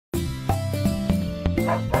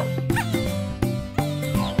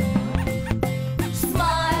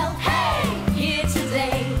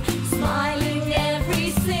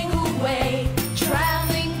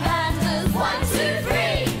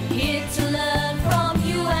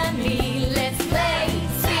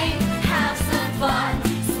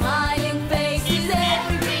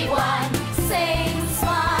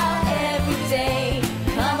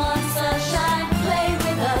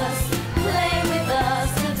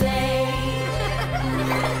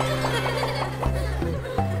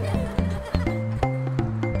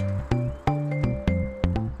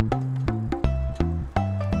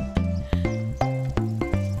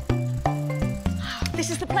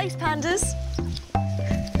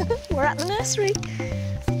We're at the nursery.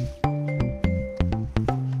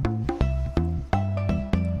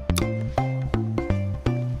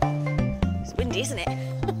 It's windy, isn't it?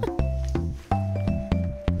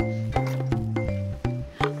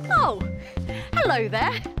 Oh, hello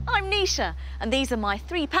there. I'm Nisha, and these are my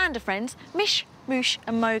 3 panda friends, Mish, Moosh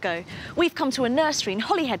and Mogo. We've come to a nursery in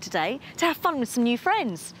Holyhead today to have fun with some new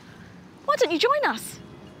friends. Why don't you join us?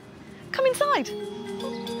 Come inside.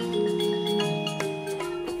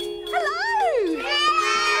 Hello!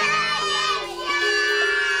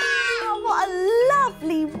 Oh, what a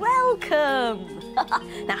lovely welcome.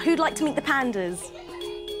 Now, who'd like to meet the pandas?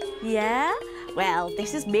 Yeah? Well,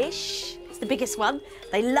 this is Mish. It's the biggest one.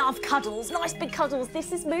 They love cuddles, nice big cuddles.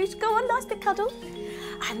 This is Moosh. Go on, nice big cuddle.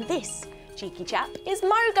 And this cheeky chap is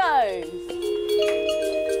Mogo.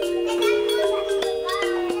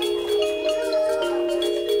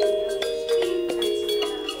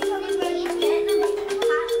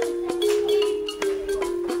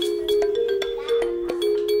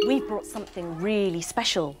 We've brought something really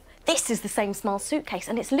special. This is the Same Smile suitcase,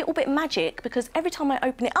 and it's a little bit magic because every time I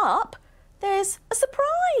open it up, there's a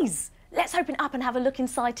surprise. Let's open it up and have a look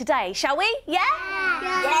inside today, shall we? Yeah?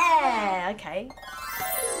 Yeah, OK.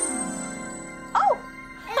 Oh!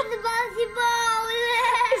 It's a bouncy ball!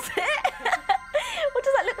 Is it? What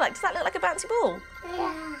does that look like? Does that look like a bouncy ball?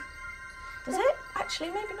 Yeah. Does it? Actually,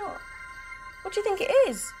 maybe not. What do you think it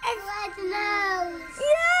is? It's like the nose.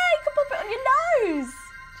 Yeah, you can pop it on your nose.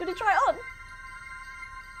 Do you want to try it on?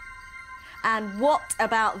 And what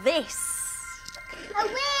about this? A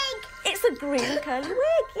wig! It's a green curly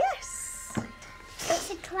wig, yes. It's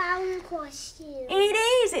a clown costume. It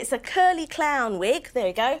is. It's a curly clown wig. There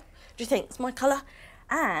you go. What do you think? It's my colour.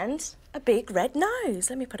 And a big red nose.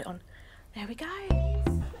 Let me put it on. There we go.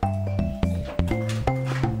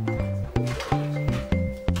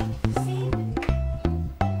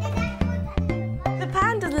 The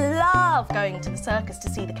pandas love going to the circus to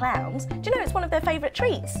see the clowns. Do you know it's one of their favourite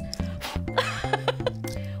treats?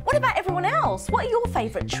 What about everyone else? What are your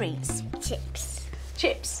favourite treats? Chips.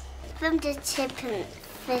 Chips? From the chip and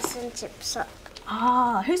fish and chip shop.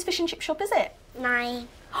 Ah, whose fish and chip shop is it? Mine.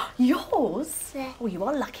 Yours? Yeah. Oh, you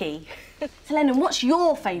are lucky. So, Lennon, what's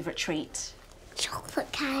your favourite treat?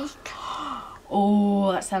 Chocolate cake.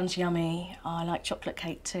 Oh, that sounds yummy. Oh, I like chocolate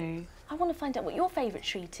cake too. I want to find out what your favourite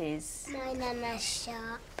treat is. My mama's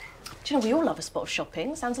shop. Do you know, we all love a spot of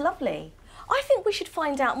shopping. Sounds lovely. I think we should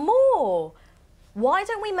find out more. Why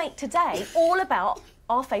don't we make today all about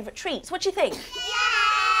our favourite treats? What do you think?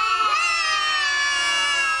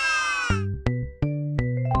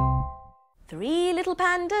 Three little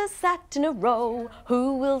pandas sat in a row.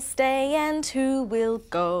 Who will stay and who will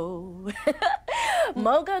go?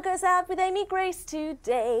 Mogo goes out with Amy Grace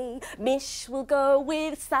today. Mish will go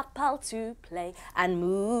with Sapal to play. And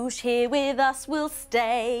Moosh here with us will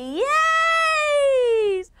stay.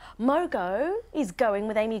 Yay! Mogo is going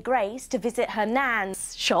with Amy Grace to visit her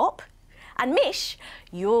nan's shop. And Mish,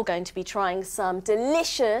 you're going to be trying some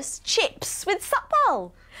delicious chips with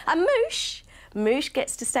Sapal. And Moosh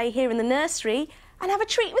gets to stay here in the nursery and have a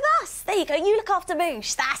treat with us. There you go, you look after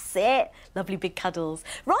Moosh, that's it. Lovely big cuddles.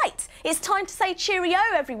 Right, it's time to say cheerio,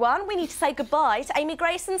 everyone. We need to say goodbye to Amy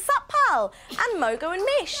Grace and Sapal and Mogo and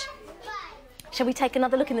Mish. Shall we take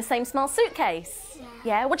another look in the Same Smile suitcase?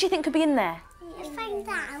 Yeah, what do you think could be in there? Let's find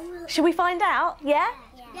out. Shall we find out? Yeah?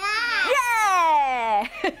 Yeah.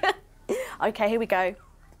 Yeah! OK, here we go.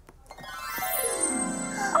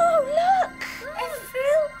 Oh, look! It's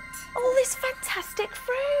fruit. All this fantastic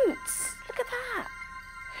fruit. Look at that.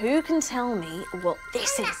 Who can tell me what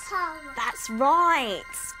this is? Pineapple. That's right.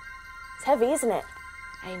 It's heavy, isn't it,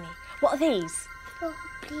 Amy? What are these?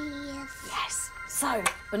 Strawberries. Yes. So,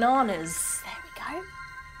 bananas. There we go.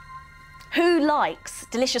 Who likes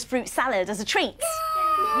delicious fruit salad as a treat?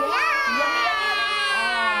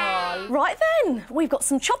 Oh, right then, we've got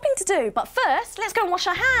some chopping to do, but first, let's go and wash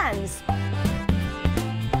our hands.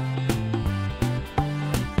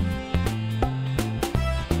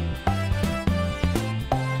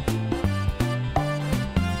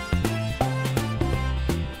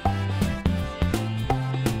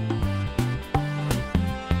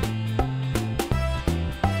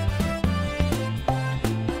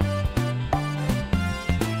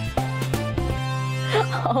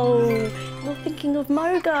 Oh, you're thinking of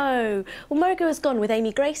Mogo. Well, Mogo has gone with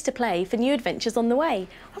Amy Grace to play for new adventures on the way.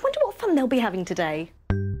 I wonder what fun they'll be having today.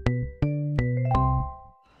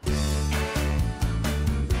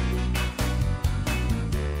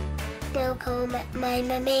 Mogo, my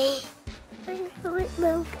mummy.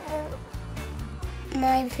 Mogo.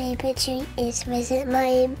 My favourite treat is visit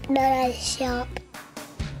my nana's shop.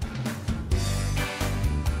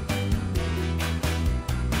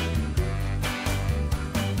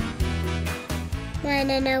 My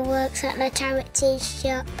nana works at the charity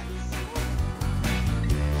shop.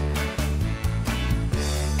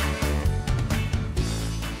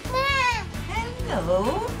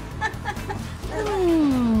 Hello.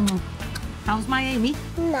 How's my Amy?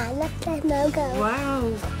 No, look at the logo.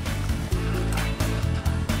 Wow.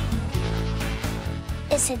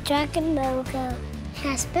 It's a dragon logo. It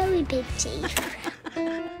has very big teeth.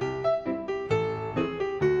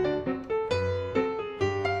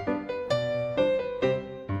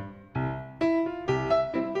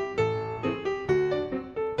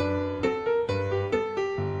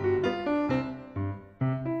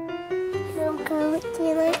 Logo, do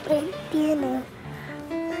you like playing piano?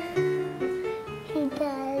 He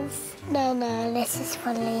does. No, this is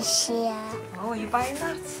for Lucia. Oh, are you buying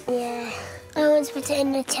that? Yeah. I want to put it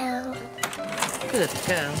in the towel. Good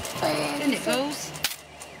girl. In it goes.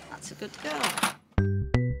 That's a good girl.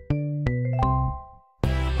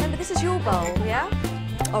 Remember, this is your bowl, yeah?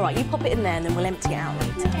 All right, you pop it in there and then we'll empty it out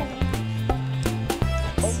later.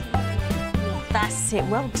 That's it,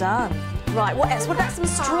 well done. Right, what else? What about some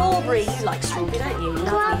strawberry? You like strawberry, don't you?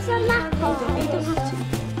 Grab some apples.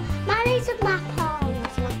 Mine needs some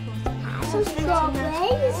apples. Some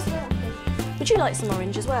strawberries. Would you like some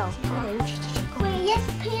orange as well? Orange. Wait, yes,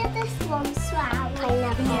 peel this one as well.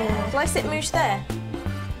 Pineapple. Yeah. Shall I sit moosh there?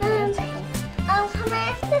 Can I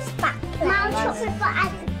have this back? Mount chocolate for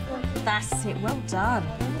everyone. That's it, well done.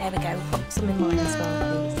 There we go, pop some in mine as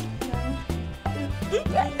well, please.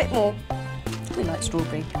 Yeah, a bit more. We like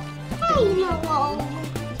strawberry. Hey, no.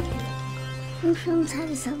 I'm trying to tell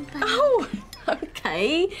you something. Oh,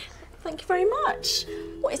 okay. Thank you very much.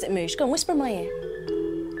 What is it, Moosh? Go on, whisper in my ear.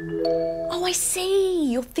 Oh, I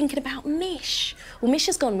see. You're thinking about Mish. Well, Mish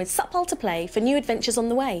has gone with Supal to play for new adventures on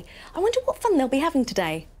the way. I wonder what fun they'll be having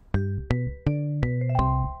today.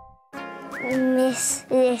 Miss,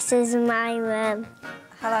 this is my room.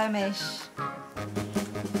 Hello, Mish.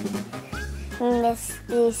 Miss,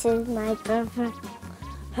 this is my brother.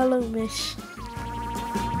 Hello, Mish.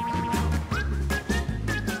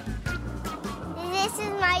 This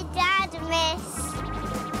is my dad, Miss.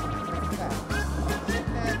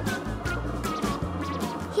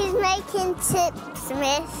 He's making chips,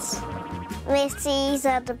 Miss. Miss, these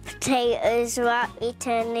are the potatoes what we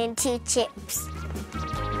turn into chips.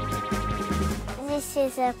 This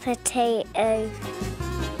is a potato.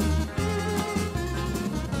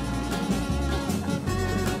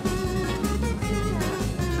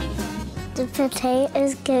 The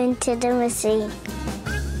potatoes go into the machine.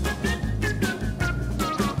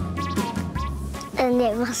 And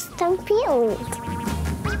it was then peeled.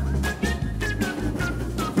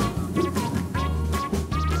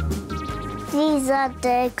 These are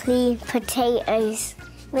the green potatoes.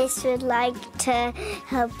 Miss would like to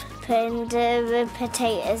help put the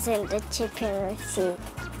potatoes in the chipping machine.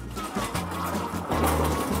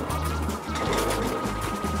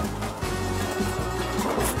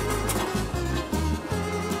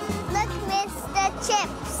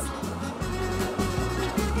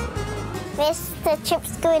 Miss, the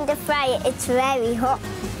chips go in the fryer. It's very hot.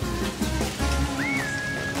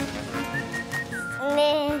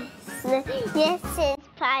 Miss, yes, it's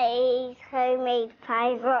pie, homemade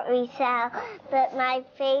pie, what we sell. But my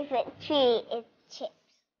favourite treat is chips.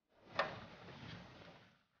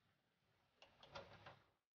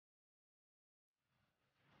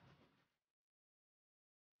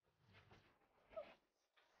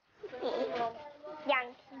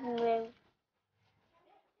 Yankee room.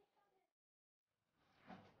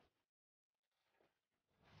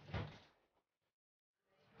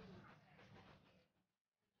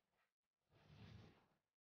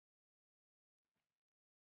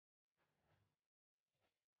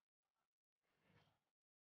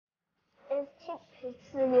 Is chips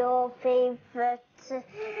your favourite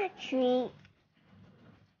treat?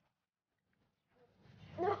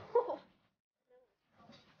 No.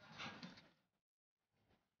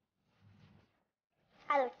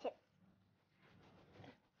 I love chips.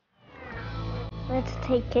 Let's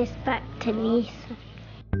take this back to Lisa.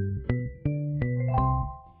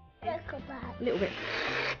 A little bit.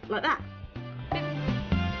 Like that.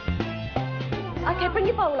 Okay, bring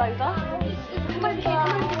your bowl over. Come over here,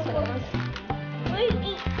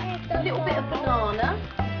 A little bit of banana.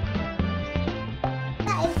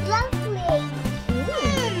 That is lovely.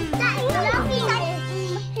 That is lovely.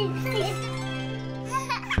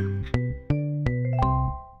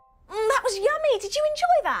 That was yummy. Did you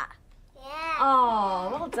enjoy that? Yeah. Oh,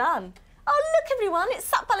 well done. Oh, look, everyone. It's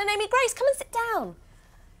Supal and Amy Grace. Come and sit down.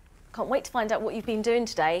 Can't wait to find out what you've been doing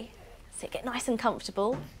today. Sit, get nice and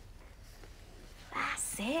comfortable.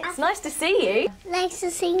 That's it. It's nice to see you. Nice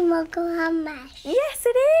to see Mogo and Mesh. Yes,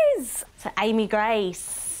 it is. So, Amy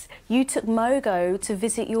Grace, you took Mogo to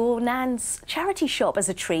visit your nan's charity shop as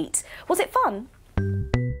a treat. Was it fun?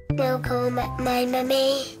 Mogo met my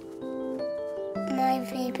mummy. My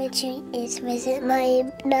favourite treat is visit my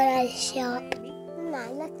nan's shop.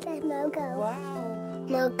 Now look at Mogo. Wow.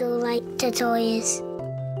 Mogo liked the toys.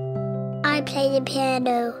 I play the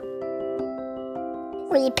piano.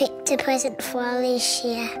 We picked a present for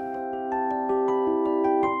Alicia.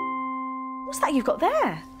 What's that you've got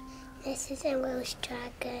there? This is a Welsh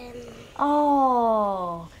dragon.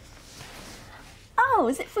 Oh. Oh,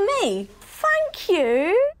 is it for me? Thank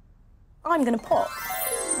you. I'm going to pop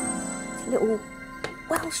this little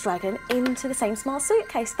Welsh dragon into the same small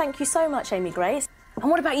suitcase. Thank you so much, Amy Grace. And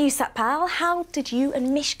what about you, Satpal? How did you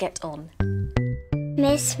and Mish get on?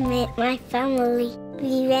 Miss met my family.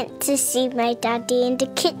 We went to see my daddy in the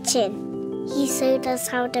kitchen. He showed us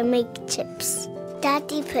how to make chips.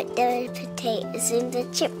 Daddy put the potatoes in the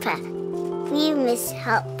chipper. We Miss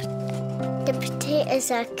helped. The potatoes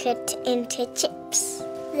are cut into chips.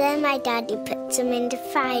 Then my daddy puts them in the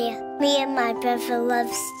fire. Me and my brother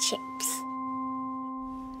loves chips.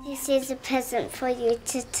 This is a present for you,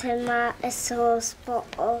 to tomato sauce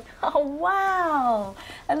bottle. Oh, wow.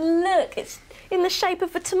 And look, it's in the shape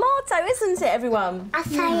of a tomato, isn't it, everyone? I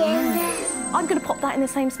say I'm going to pop that in the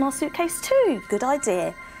same small suitcase too. Good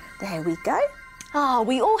idea. There we go. Ah,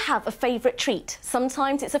 we all have a favourite treat.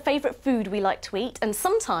 Sometimes it's a favourite food we like to eat, and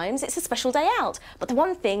sometimes it's a special day out. But the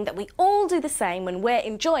one thing that we all do the same when we're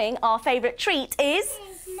enjoying our favourite treat is...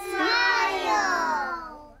 smile!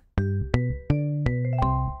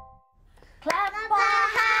 Clap our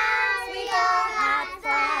hands, we all had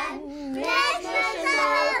fun. Mish and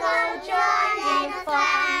Mogo joined in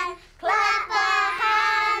fun. Clap our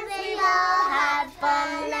hands, we all had fun.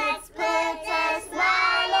 Let's put a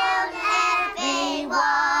smile on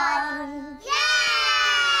everyone. Yeah!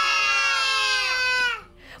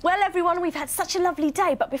 Well, everyone, we've had such a lovely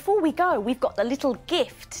day, but before we go, we've got a little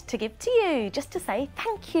gift to give to you, just to say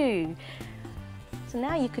thank you. So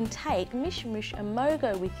now you can take Mish and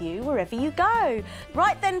Mogo with you wherever you go.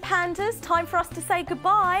 Right then, pandas, time for us to say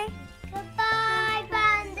goodbye. Goodbye,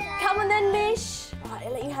 Panda. Come on then, Mish. Right,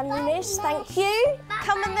 I'll let you have me, Mish. Thank you.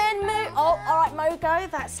 Come on then, Moo. Oh, all right, Mogo,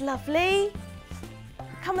 that's lovely.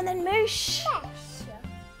 Come on then, Moosh.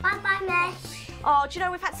 Bye-bye, Mesh. Oh, do you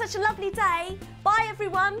know, we've had such a lovely day. Bye,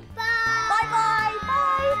 everyone. Bye. Bye-bye.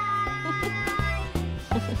 Bye.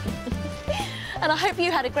 And I hope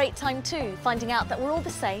you had a great time too, finding out that we're all the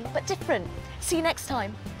same but different. See you next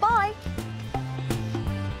time. Bye.